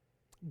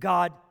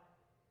 God,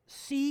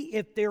 see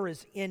if there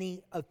is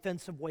any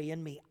offensive way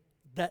in me."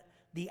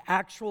 The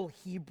actual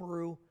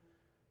Hebrew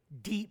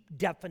deep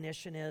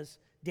definition is,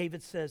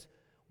 David says,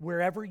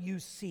 "Wherever you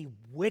see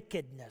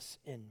wickedness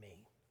in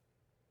me,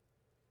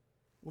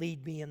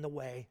 lead me in the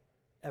way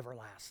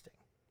everlasting."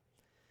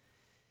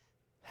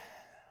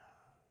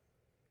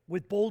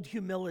 With bold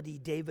humility,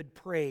 David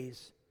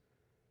prays,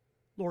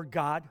 "Lord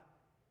God,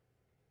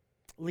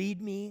 lead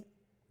me,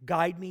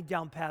 guide me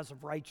down paths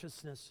of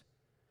righteousness."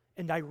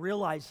 And I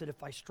realize that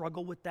if I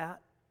struggle with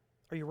that,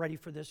 are you ready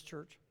for this,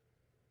 church?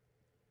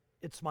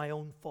 It's my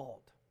own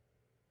fault.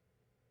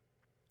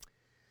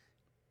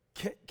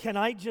 Can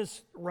I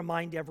just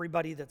remind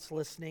everybody that's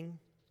listening,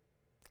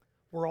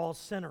 we're all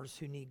sinners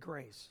who need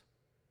grace.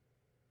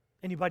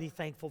 Anybody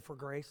thankful for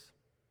grace?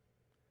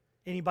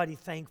 Anybody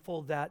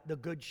thankful that the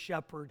Good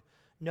Shepherd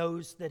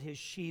knows that his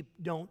sheep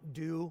don't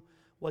do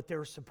what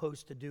they're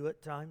supposed to do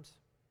at times?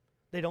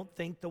 They don't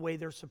think the way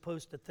they're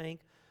supposed to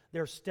think.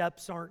 Their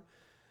steps aren't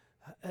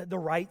the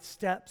right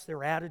steps.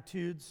 Their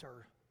attitudes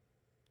are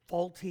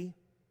faulty,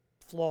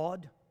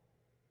 flawed.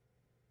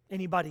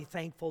 Anybody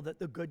thankful that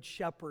the Good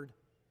Shepherd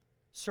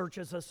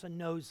searches us and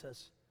knows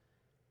us?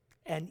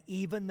 And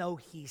even though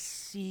he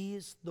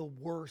sees the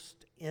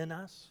worst in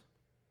us,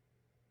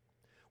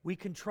 we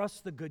can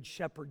trust the Good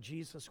Shepherd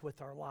Jesus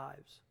with our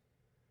lives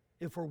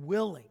if we're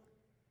willing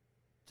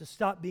to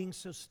stop being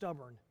so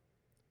stubborn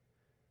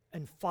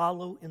and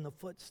follow in the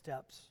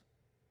footsteps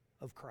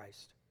of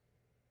Christ.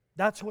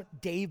 That's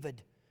what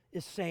David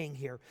is saying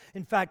here.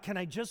 In fact, can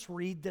I just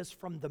read this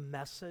from the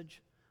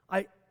Message?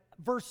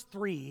 Verse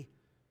 3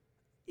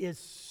 is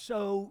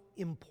so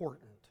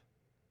important.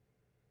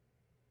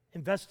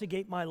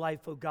 "Investigate my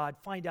life, O God.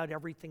 Find out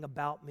everything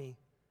about me.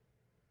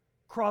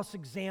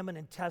 Cross-examine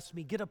and test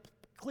me. Get a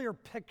clear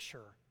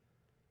picture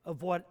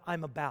of what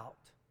I'm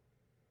about.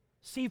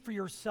 See for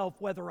yourself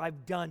whether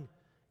I've done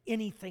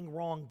anything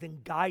wrong.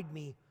 Then guide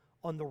me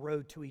on the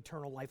road to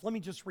eternal life." Let me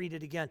just read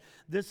it again.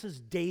 This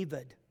is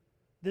David.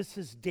 This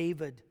is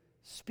David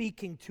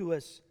speaking to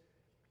us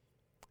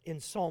in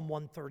Psalm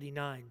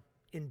 139.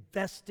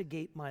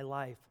 "Investigate my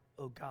life,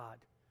 O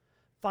God.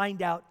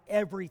 Find out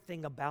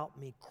everything about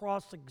me.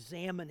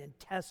 Cross-examine and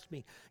test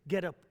me.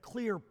 Get a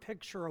clear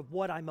picture of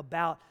what I'm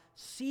about.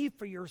 See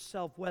for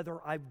yourself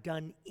whether I've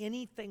done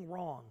anything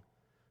wrong.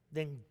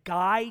 Then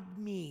guide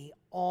me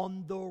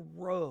on the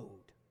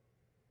road.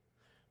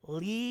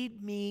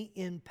 Lead me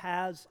in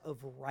paths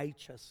of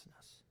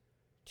righteousness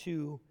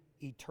to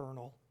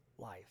eternal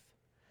life."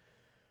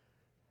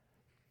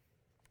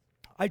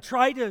 I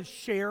try to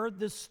share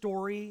this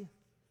story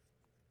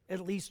at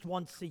least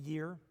once a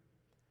year.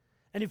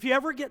 And if you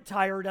ever get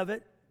tired of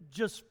it,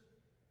 just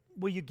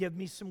will you give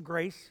me some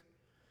grace?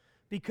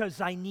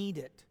 Because I need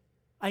it.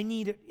 I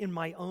need it in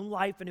my own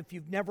life. And if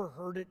you've never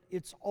heard it,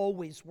 it's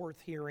always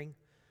worth hearing.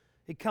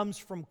 It comes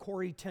from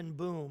Corrie ten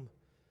Boom,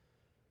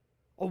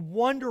 a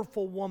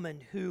wonderful woman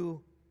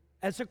who,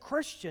 as a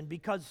Christian,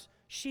 because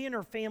she and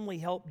her family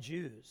helped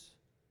Jews,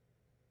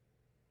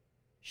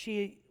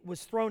 she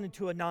was thrown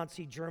into a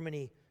Nazi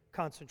Germany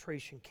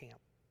concentration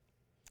camp.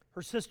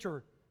 Her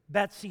sister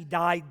Betsy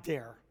died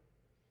there.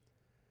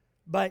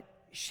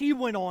 But she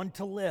went on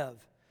to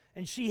live,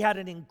 and she had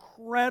an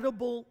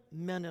incredible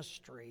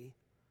ministry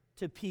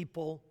to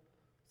people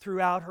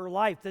throughout her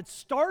life that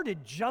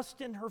started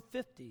just in her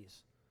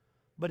 50s,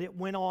 but it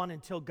went on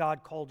until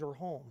God called her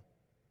home.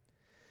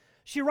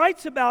 She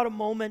writes about a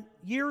moment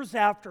years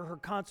after her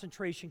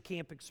concentration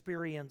camp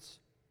experience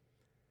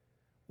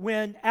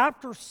when,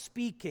 after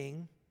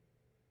speaking,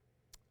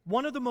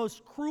 one of the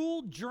most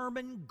cruel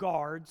German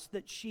guards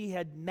that she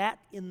had met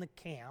in the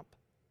camp,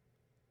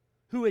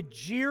 who had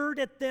jeered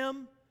at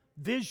them,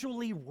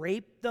 visually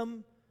raped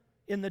them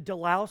in the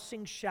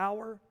delousing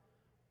shower,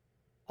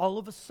 all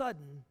of a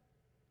sudden,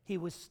 he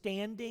was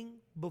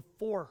standing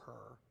before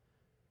her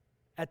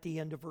at the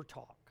end of her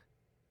talk.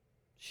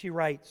 She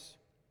writes,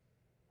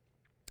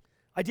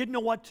 "I didn't know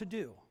what to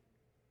do.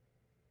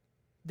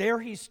 There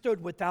he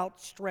stood with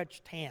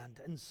outstretched hand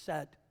and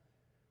said,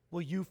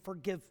 will you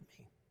forgive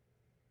me?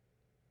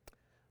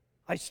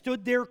 I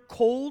stood there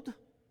cold,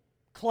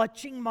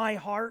 clutching my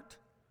heart.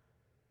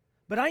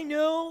 But I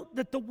know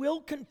that the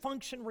will can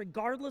function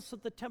regardless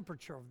of the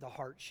temperature of the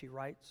heart, she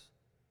writes.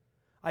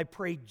 I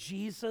pray,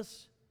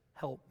 Jesus,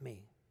 help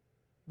me.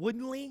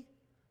 Woodenly,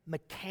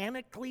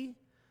 mechanically,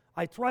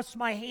 I thrust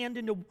my hand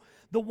into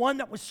the one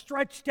that was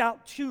stretched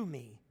out to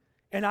me,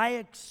 and I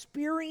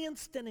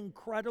experienced an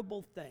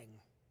incredible thing.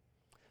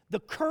 The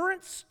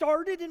current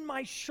started in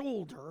my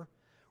shoulder,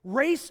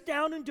 raced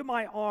down into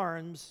my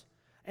arms,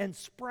 and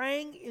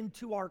sprang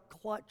into our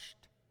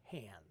clutched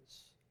hands.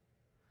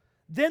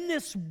 Then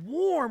this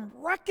warm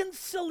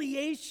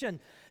reconciliation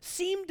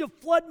seemed to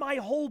flood my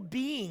whole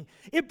being.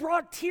 It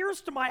brought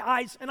tears to my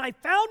eyes, and I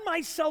found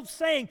myself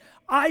saying,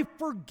 I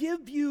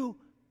forgive you,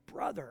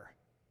 brother.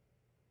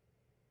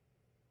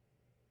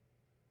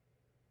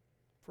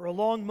 For a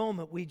long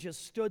moment, we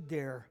just stood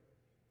there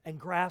and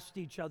grasped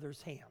each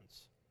other's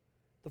hands,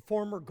 the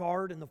former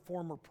guard and the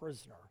former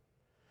prisoner.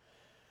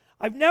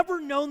 I've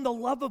never known the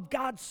love of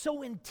God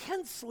so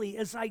intensely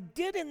as I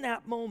did in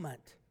that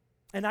moment,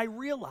 and I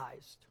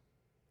realized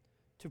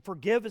to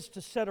forgive is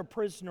to set a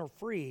prisoner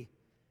free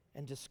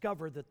and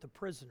discover that the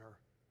prisoner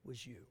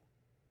was you.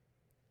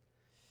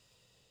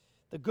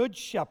 The Good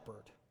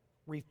Shepherd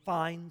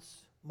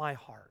refines my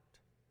heart.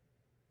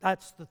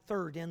 That's the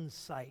third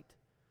insight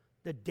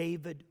that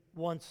David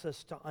wants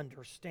us to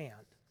understand.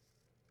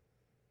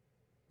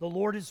 The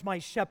Lord is my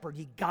shepherd.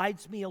 He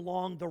guides me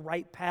along the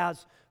right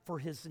paths for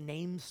His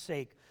name's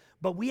sake.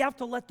 But we have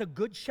to let the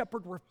Good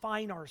Shepherd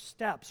refine our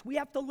steps. We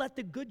have to let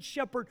the Good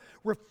Shepherd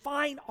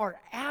refine our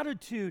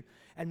attitude.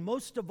 And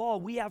most of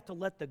all, we have to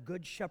let the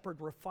Good Shepherd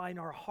refine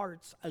our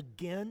hearts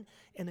again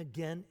and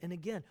again and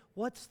again.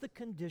 What's the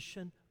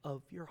condition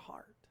of your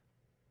heart?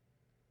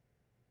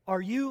 Are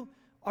you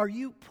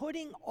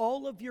putting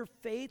all of your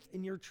faith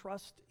and your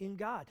trust in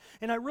God?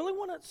 And I really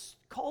want to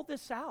call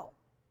this out.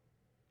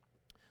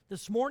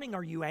 This morning,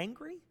 are you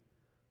angry?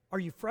 Are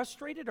you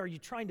frustrated? Are you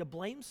trying to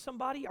blame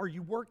somebody? Are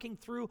you working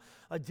through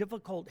a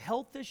difficult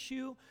health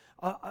issue?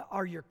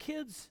 Are your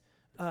kids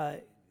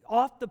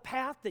off the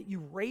path that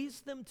you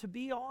raised them to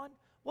be on?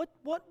 What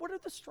are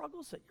the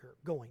struggles that you're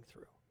going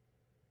through?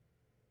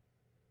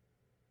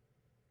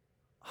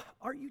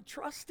 Are you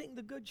trusting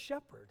the Good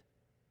Shepherd,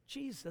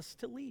 Jesus,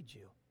 to lead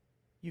you?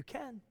 You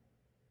can.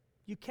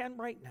 You can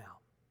right now.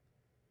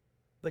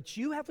 But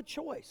you have a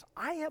choice.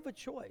 I have a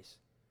choice.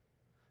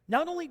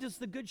 Not only does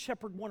the Good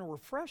Shepherd want to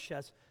refresh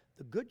us,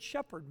 the Good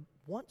Shepherd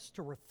wants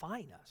to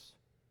refine us.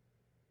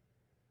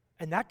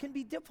 And that can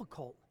be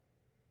difficult.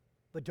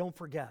 But don't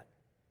forget,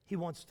 He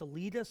wants to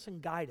lead us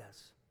and guide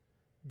us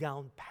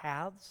down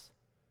paths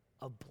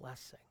of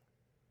blessing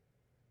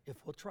if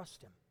we'll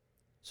trust Him.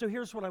 So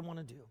here's what I want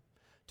to do.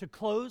 To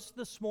close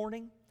this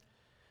morning,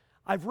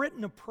 I've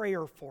written a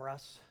prayer for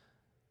us.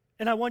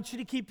 And I want you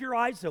to keep your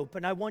eyes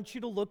open. I want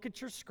you to look at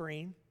your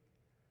screen.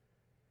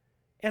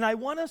 And I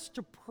want us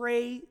to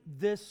pray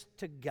this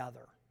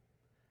together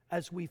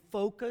as we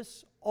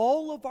focus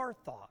all of our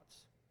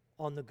thoughts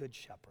on the Good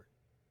Shepherd.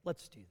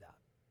 Let's do that.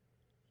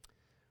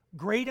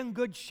 Great and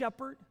Good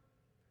Shepherd,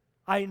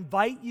 I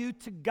invite you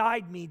to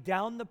guide me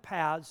down the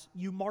paths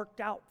you marked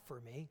out for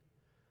me.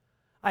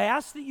 I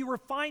ask that you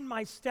refine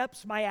my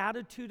steps, my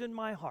attitude, and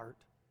my heart.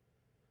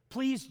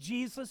 Please,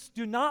 Jesus,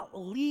 do not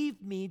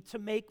leave me to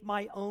make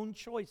my own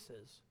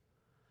choices.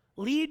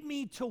 Lead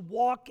me to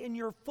walk in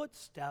your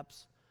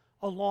footsteps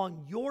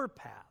along your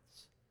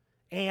paths,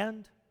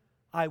 and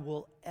I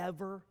will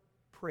ever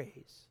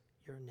praise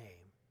your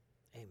name.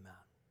 Amen.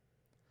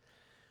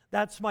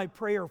 That's my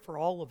prayer for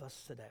all of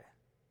us today,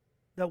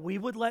 that we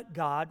would let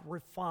God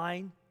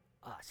refine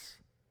us.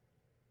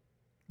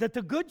 That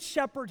the Good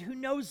Shepherd, who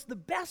knows the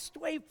best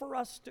way for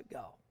us to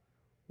go,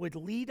 would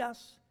lead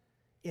us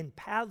in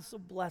paths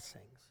of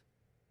blessings.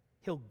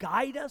 He'll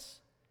guide us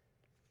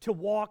to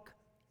walk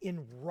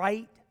in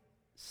right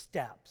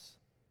steps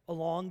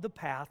along the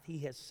path He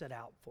has set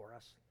out for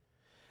us.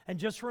 And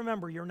just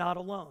remember, you're not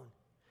alone.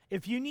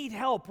 If you need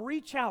help,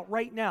 reach out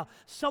right now.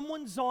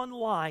 Someone's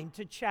online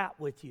to chat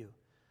with you.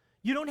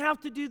 You don't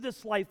have to do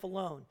this life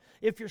alone.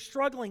 If you're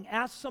struggling,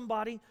 ask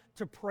somebody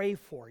to pray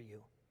for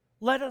you.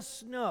 Let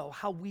us know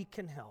how we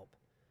can help,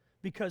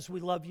 because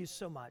we love you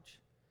so much.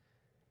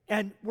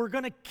 And we're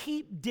going to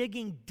keep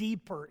digging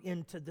deeper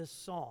into this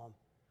psalm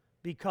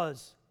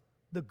because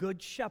the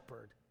Good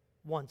Shepherd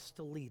wants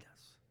to lead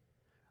us.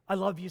 I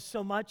love you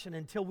so much, and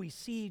until we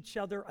see each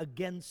other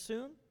again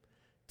soon,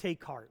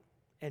 take heart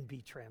and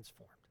be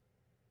transformed.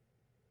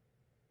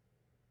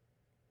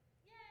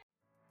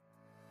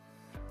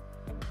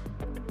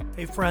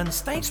 Hey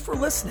friends, thanks for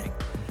listening.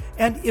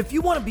 And if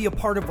you want to be a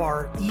part of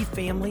our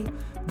e-family,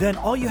 then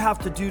all you have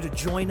to do to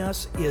join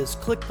us is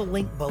click the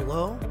link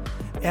below,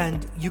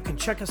 and you can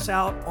check us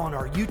out on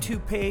our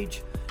YouTube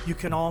page. You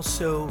can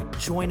also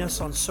join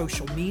us on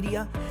social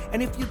media.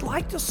 And if you'd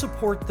like to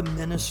support the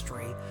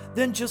ministry,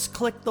 then just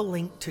click the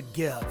link to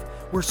give.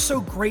 We're so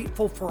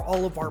grateful for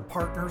all of our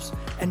partners,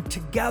 and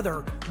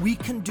together we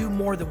can do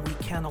more than we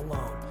can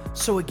alone.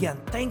 So again,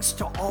 thanks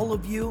to all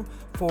of you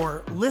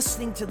for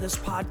listening to this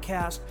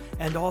podcast,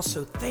 and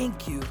also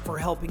thank you for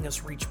helping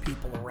us reach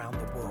people around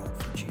the world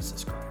for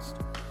Jesus Christ.